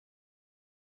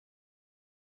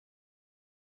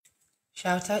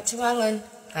Shout out to Alan.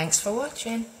 Thanks for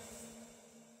watching.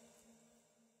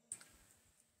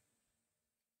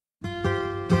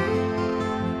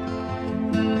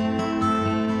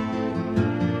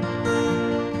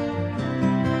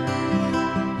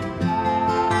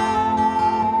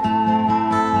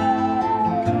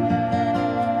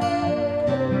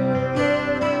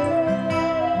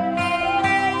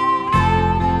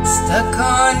 Stuck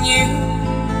on you.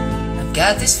 I've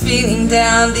got this feeling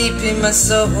down deep in my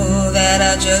soul that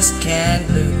I just can't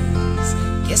lose.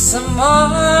 Guess I'm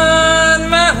on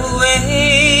my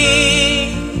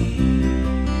way.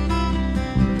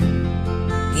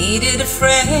 Needed a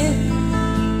friend,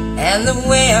 and the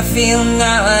way I feel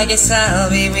now, I guess I'll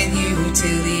be with you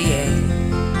till the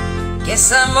end.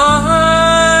 Guess I'm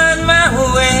on my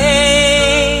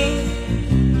way.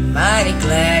 Mighty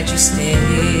glad you stayed.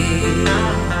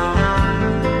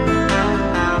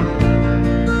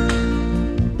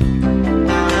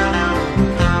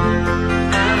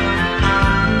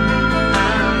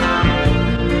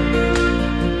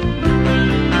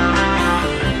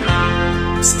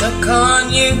 Stuck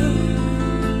on you,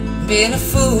 been a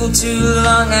fool too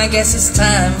long. I guess it's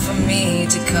time for me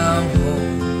to come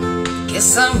home.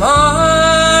 Guess I'm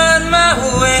on my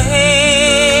way.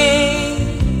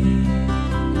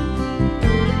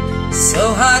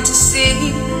 So hard to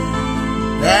see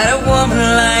that a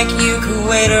woman like you could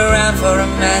wait around for a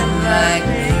man like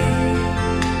me.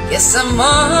 Guess I'm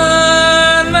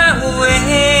on my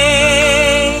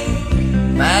way.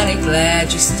 Mighty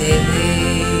glad you stayed.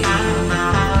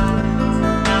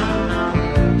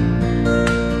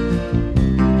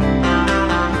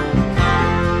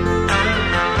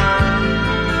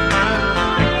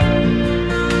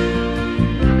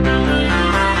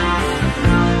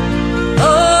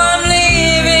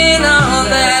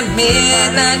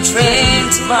 Midnight train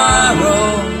tomorrow,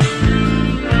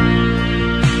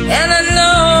 and I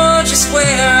know just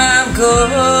where I'm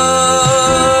going.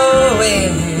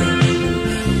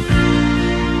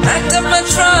 Packed up my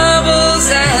troubles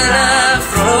and I've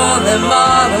thrown them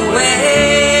all away.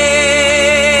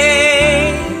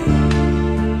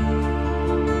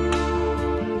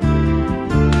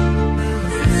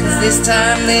 'Cause this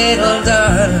time, little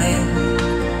darling,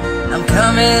 I'm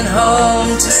coming home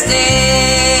to stay.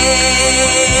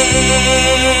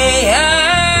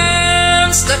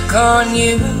 I'm stuck on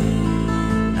you.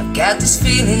 I've got this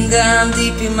feeling down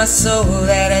deep in my soul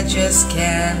that I just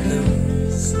can't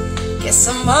lose. Guess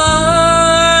I'm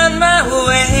on my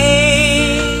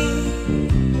way.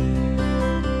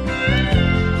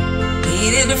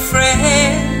 Needed a friend,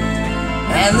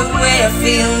 and the way I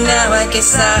feel now, I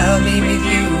guess I'll be with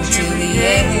you till the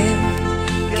end.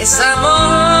 Guess I'm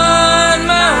on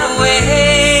my way.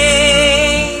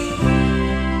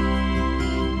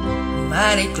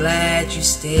 Mighty glad you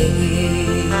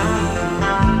stayed.